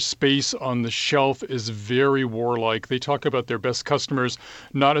 for space on the shelf is very warlike. They talk about their best customers,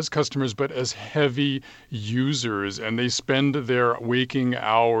 not as customers, but as heavy users. And they spend their waking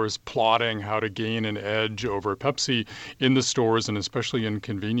hours plotting how to gain an edge over Pepsi in the stores and especially in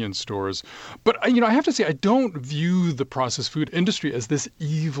convenience stores. But, I have to say, I don't view the processed food industry as this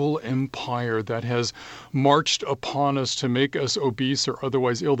evil empire that has marched upon us to make us obese or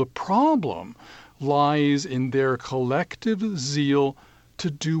otherwise ill. The problem lies in their collective zeal to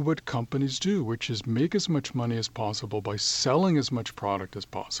do what companies do, which is make as much money as possible by selling as much product as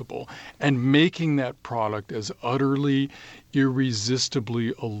possible and making that product as utterly,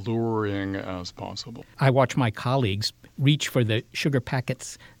 irresistibly alluring as possible. I watch my colleagues reach for the sugar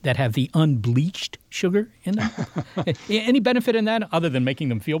packets that have the unbleached sugar in them. Any benefit in that other than making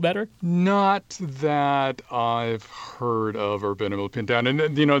them feel better? Not that I've heard of or been able to pin down. And,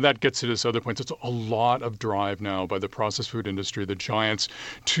 that gets to this other point. It's a lot of drive now by the processed food industry, the giants,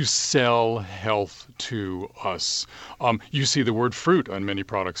 to sell health to us. You see the word fruit on many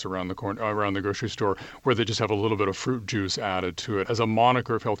products around the grocery store where they just have a little bit of fruit juice added to it as a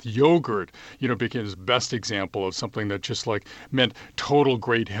moniker of health. Yogurt, became the best example of something that just meant total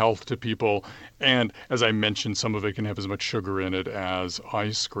great health to people. And as I mentioned, some of it can have as much sugar in it as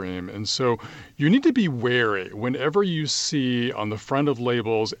ice cream. And so you need to be wary whenever you see on the front of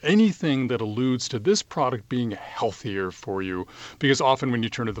labels anything that alludes to this product being healthier for you, because often when you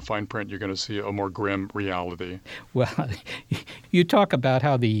turn to the fine print, you're going to see a more grim reality. Well, you talk about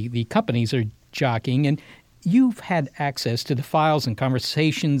how the companies are jockeying, and you've had access to the files and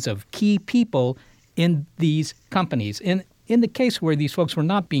conversations of key people in these companies. In the case where these folks were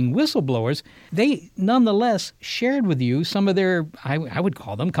not being whistleblowers, they nonetheless shared with you some of their, I would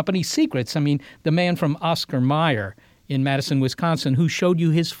call them, company secrets. I mean, the man from Oscar Mayer in Madison, Wisconsin, who showed you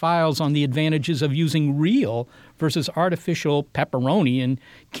his files on the advantages of using real versus artificial pepperoni in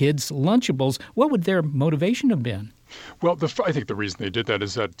kids' Lunchables. What would their motivation have been? Well, I think the reason they did that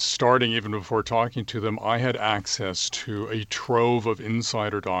is that starting even before talking to them, I had access to a trove of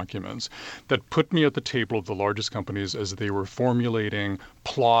insider documents that put me at the table of the largest companies as they were formulating,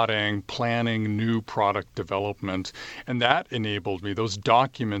 plotting, planning new product development. And that enabled me, those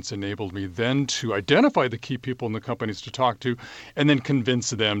documents enabled me then to identify the key people in the companies to talk to and then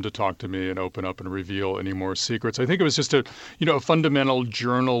convince them to talk to me and open up and reveal any more secrets. I think it was just a fundamental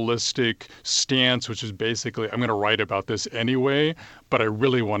journalistic stance, which is basically, I'm going to write about this anyway, but I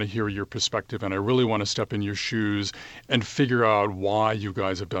really want to hear your perspective and I really want to step in your shoes and figure out why you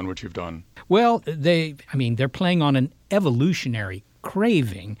guys have done what you've done. Well, they're playing on an evolutionary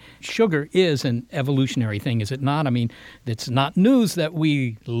craving. Sugar is an evolutionary thing, is it not? I mean, it's not news that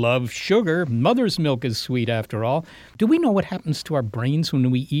we love sugar. Mother's milk is sweet after all. Do we know what happens to our brains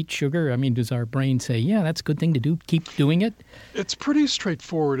when we eat sugar? I mean, does our brain say, yeah, that's a good thing to do, keep doing it? It's pretty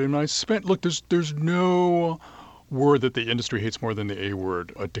straightforward. And there's no word that the industry hates more than the A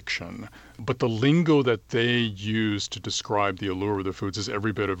word, addiction. But the lingo that they use to describe the allure of the foods is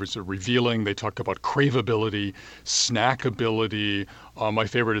every bit of revealing. They talk about craveability, snackability. My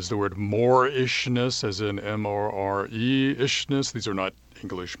favorite is the word more-ishness, as in M-O-R-E-ishness. These are not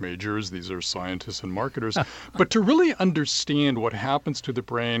English majors. These are scientists and marketers. But to really understand what happens to the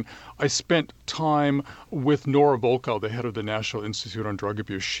brain, I spent time with Nora Volkow, the head of the National Institute on Drug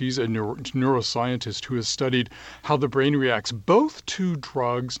Abuse. She's a neuroscientist who has studied how the brain reacts both to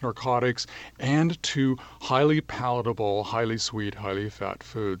drugs, narcotics, and to highly palatable, highly sweet, highly fat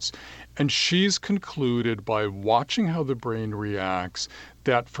foods. And she's concluded by watching how the brain reacts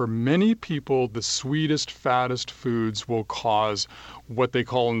that for many people, the sweetest, fattest foods will cause what they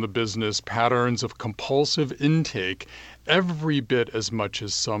call in the business patterns of compulsive intake every bit as much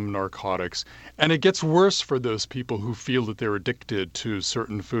as some narcotics. And it gets worse for those people who feel that they're addicted to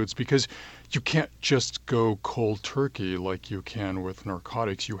certain foods because you can't just go cold turkey like you can with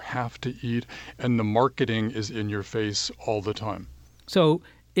narcotics. You have to eat, and the marketing is in your face all the time. So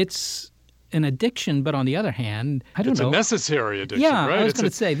it's an addiction, but on the other hand, I don't know. It's a necessary addiction, yeah, right? I was going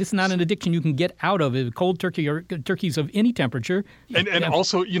to say, this is not an addiction you can get out of it. Cold turkey or turkeys of any temperature. And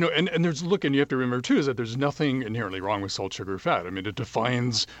also, and there's, and you have to remember, too, is that there's nothing inherently wrong with salt, sugar, fat. I mean, it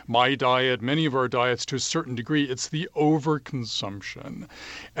defines my diet, many of our diets to a certain degree. It's the overconsumption.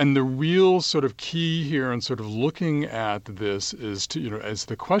 And the real sort of key here in sort of looking at this is to, as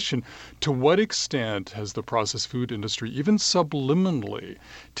the question, to what extent has the processed food industry, even subliminally,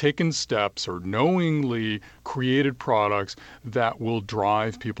 taken steps or knowingly created products that will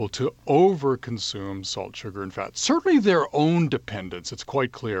drive people to overconsume salt, sugar, and fat. Certainly their own dependence, it's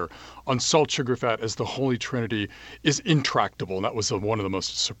quite clear, on salt, sugar, fat as the Holy Trinity is intractable. And that was one of the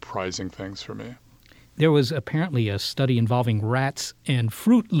most surprising things for me. There was apparently a study involving rats and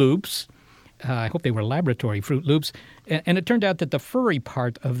Fruit Loops. I hope they were laboratory Fruit Loops. And it turned out that the furry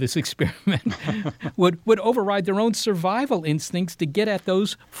part of this experiment would override their own survival instincts to get at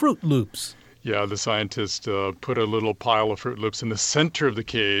those Fruit Loops. Yeah, the scientists put a little pile of Fruit Loops in the center of the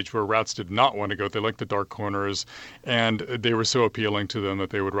cage where rats did not want to go. They liked the dark corners, and they were so appealing to them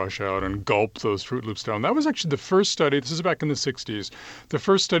that they would rush out and gulp those Fruit Loops down. That was actually the first study. This is back in the 60s. The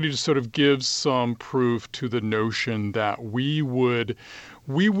first study to sort of give some proof to the notion that we would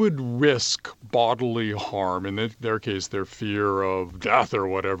risk bodily harm, in their case, their fear of death or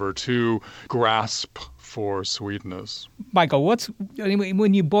whatever, to grasp for sweetness. Michael,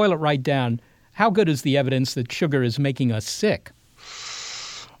 when you boil it right down, how good is the evidence that sugar is making us sick?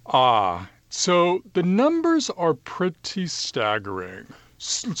 So the numbers are pretty staggering.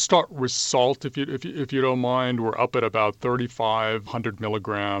 Let's start with salt, if you don't mind. We're up at about 3,500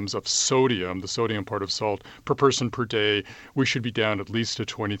 milligrams of sodium, the sodium part of salt, per person per day. We should be down at least to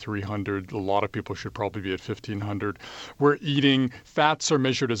 2,300. A lot of people should probably be at 1,500. We're eating, fats are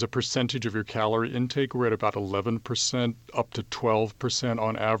measured as a percentage of your calorie intake. We're at about 11%, up to 12%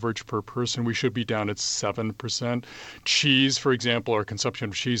 on average per person. We should be down at 7%. Cheese, for example, our consumption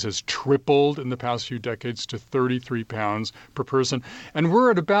of cheese has tripled in the past few decades to 33 pounds per person. And we're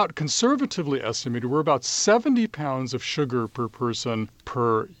at about, conservatively estimated, we're about 70 pounds of sugar per person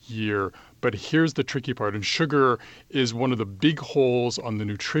per year. But here's the tricky part, and sugar is one of the big holes on the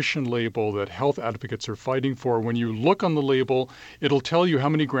nutrition label that health advocates are fighting for. When you look on the label, it'll tell you how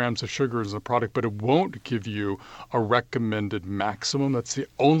many grams of sugar is in the product, but it won't give you a recommended maximum. That's the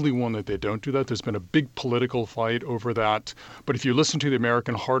only one that they don't do that. There's been a big political fight over that. But if you listen to the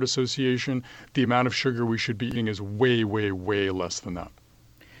American Heart Association, the amount of sugar we should be eating is way, way, way less than that.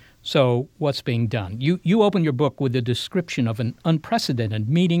 So what's being done? You open your book with a description of an unprecedented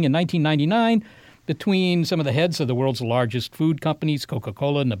meeting in 1999 between some of the heads of the world's largest food companies,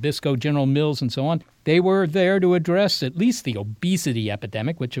 Coca-Cola, Nabisco, General Mills, and so on. They were there to address at least the obesity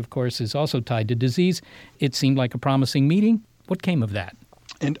epidemic, which, of course, is also tied to disease. It seemed like a promising meeting. What came of that?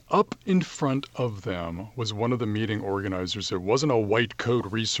 And up in front of them was one of the meeting organizers. It wasn't a white coat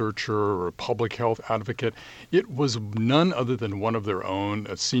researcher or a public health advocate. It was none other than one of their own,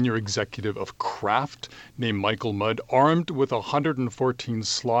 a senior executive of Kraft named Michael Mudd, armed with 114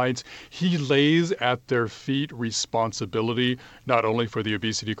 slides. He lays at their feet responsibility not only for the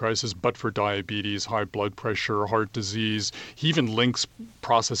obesity crisis, but for diabetes, high blood pressure, heart disease. He even links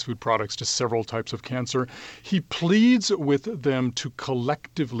processed food products to several types of cancer. He pleads with them to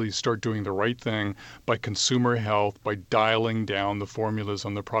collectively start doing the right thing by consumer health, by dialing down the formulas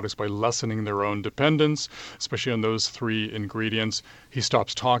on the products, by lessening their own dependence, especially on those three ingredients. He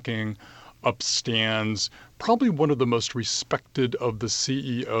stops talking, upstands probably one of the most respected of the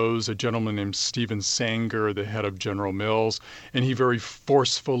CEOs, a gentleman named Stephen Sanger, the head of General Mills, and he very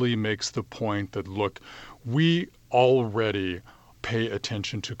forcefully makes the point that, look, we already pay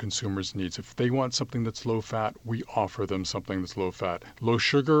attention to consumers' needs. If they want something that's low fat, we offer them something that's low fat. Low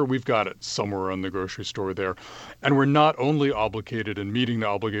sugar, we've got it somewhere in the grocery store there. And we're not only obligated in meeting the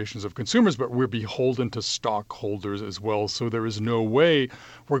obligations of consumers, but we're beholden to stockholders as well. So there is no way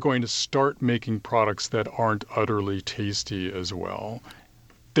we're going to start making products that aren't utterly tasty as well.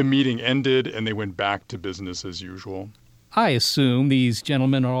 The meeting ended and they went back to business as usual. I assume these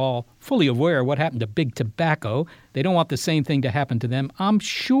gentlemen are all fully aware of what happened to big tobacco. They don't want the same thing to happen to them, I'm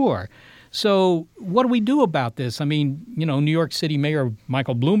sure. So what do we do about this? I mean, New York City Mayor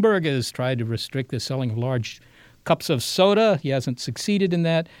Michael Bloomberg has tried to restrict the selling of large cups of soda. He hasn't succeeded in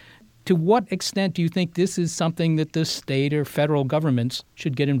that. To what extent do you think this is something that the state or federal governments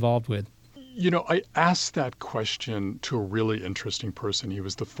should get involved with? I asked that question to a really interesting person. He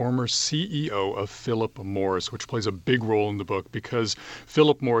was the former CEO of Philip Morris, which plays a big role in the book because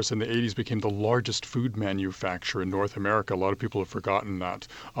Philip Morris in the 80s became the largest food manufacturer in North America. A lot of people have forgotten that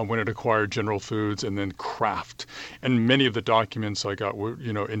when it acquired General Foods and then Kraft. And many of the documents I got were,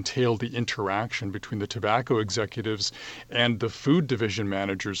 entailed the interaction between the tobacco executives and the food division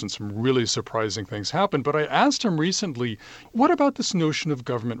managers, and some really surprising things happened. But I asked him recently, what about this notion of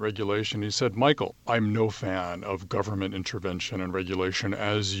government regulation? He said, Michael, I'm no fan of government intervention and regulation,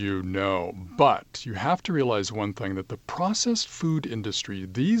 as you know, but you have to realize one thing, that the processed food industry,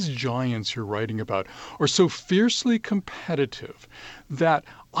 these giants you're writing about, are so fiercely competitive that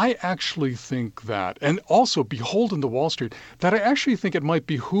I actually think that, and also beholden to Wall Street, that I actually think it might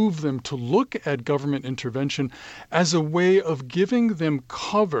behoove them to look at government intervention as a way of giving them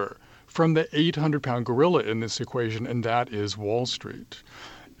cover from the 800-pound gorilla in this equation, and that is Wall Street.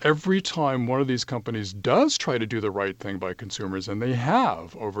 Every time one of these companies does try to do the right thing by consumers, and they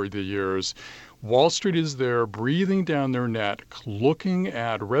have over the years, Wall Street is there breathing down their neck, looking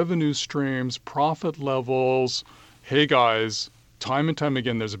at revenue streams, profit levels. Hey guys, time and time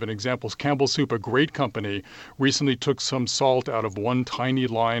again, there's been examples. Campbell's Soup, a great company, recently took some salt out of one tiny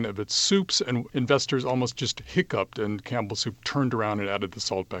line of its soups, and investors almost just hiccuped, and Campbell's Soup turned around and added the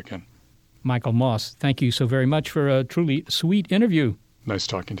salt back in. Michael Moss, thank you so very much for a truly sweet interview. Nice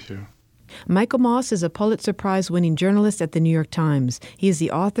talking to you. Michael Moss is a Pulitzer Prize-winning journalist at the New York Times. He is the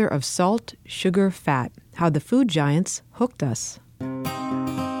author of Salt, Sugar, Fat: How the Food Giants Hooked Us.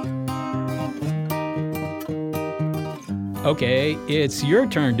 Okay, it's your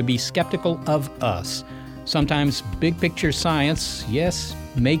turn to be skeptical of us. Sometimes big picture science, yes,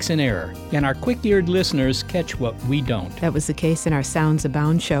 makes an error, and our quick-eared listeners catch what we don't. That was the case in our Sounds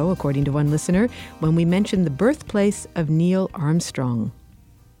Abound show, according to one listener, when we mentioned the birthplace of Neil Armstrong.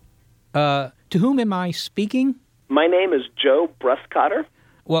 To whom am I speaking? My name is Joe Bruscotter.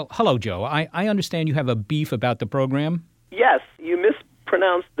 Well, hello, Joe. I understand you have a beef about the program. Yes, you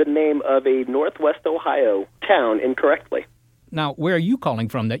mispronounced the name of a Northwest Ohio town incorrectly. Now, where are you calling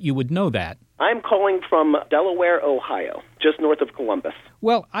from that you would know that? I'm calling from Delaware, Ohio, just north of Columbus.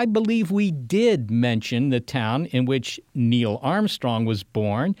 Well, I believe we did mention the town in which Neil Armstrong was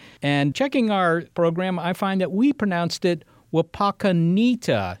born. And checking our program, I find that we pronounced it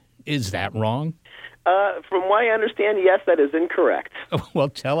Wapakoneta. Is that wrong? From what I understand, yes, that is incorrect. Well,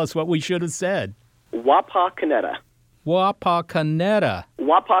 tell us what we should have said. Wapakoneta. Wapakoneta.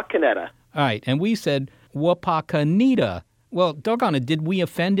 Wapakoneta. All right, and we said Wapakoneta. Well, doggone it, did we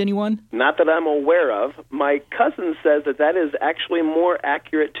offend anyone? Not that I'm aware of. My cousin says that is actually more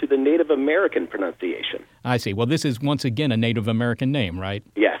accurate to the Native American pronunciation. I see. Well, this is once again a Native American name, right?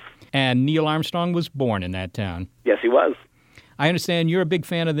 Yes. And Neil Armstrong was born in that town. Yes, he was. I understand you're a big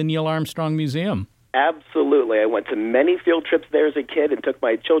fan of the Neil Armstrong Museum. Absolutely. I went to many field trips there as a kid and took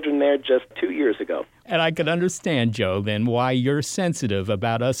my children there just 2 years ago. And I could understand, Joe, then why you're sensitive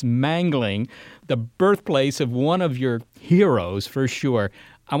about us mangling the birthplace of one of your heroes, for sure.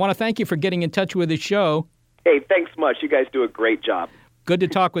 I want to thank you for getting in touch with the show. Hey, thanks much. You guys do a great job. Good to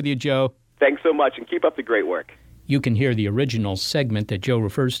talk with you, Joe. Thanks so much, and keep up the great work. You can hear the original segment that Joe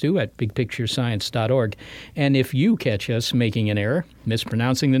refers to at bigpicturescience.org. And if you catch us making an error,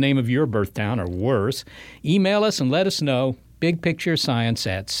 mispronouncing the name of your birth town or worse, email us and let us know,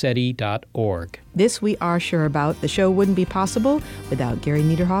 bigpicturescience@seti.org. This we are sure about. The show wouldn't be possible without Gary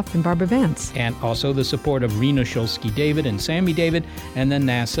Niederhoff and Barbara Vance. And also the support of Rena Shulsky-David and Sammy David and the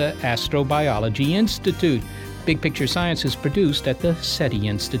NASA Astrobiology Institute. Big Picture Science is produced at the SETI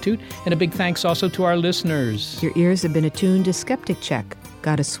Institute. And a big thanks also to our listeners. Your ears have been attuned to Skeptic Check.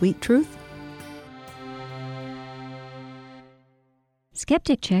 Got a sweet truth?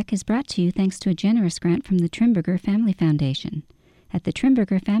 Skeptic Check is brought to you thanks to a generous grant from the Trimberger Family Foundation. At the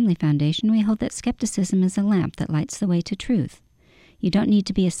Trimberger Family Foundation, we hold that skepticism is a lamp that lights the way to truth. You don't need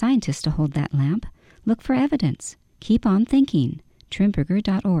to be a scientist to hold that lamp. Look for evidence. Keep on thinking.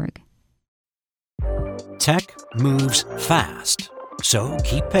 Trimberger.org. Tech moves fast, so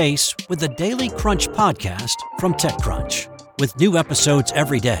keep pace with the Daily Crunch podcast from TechCrunch. With new episodes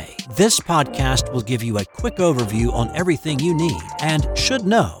every day, this podcast will give you a quick overview on everything you need and should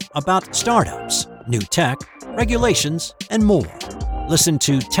know about startups, new tech, regulations, and more. Listen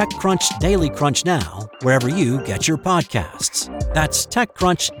to TechCrunch Daily Crunch now, wherever you get your podcasts. That's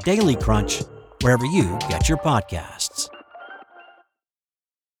TechCrunch Daily Crunch, wherever you get your podcasts.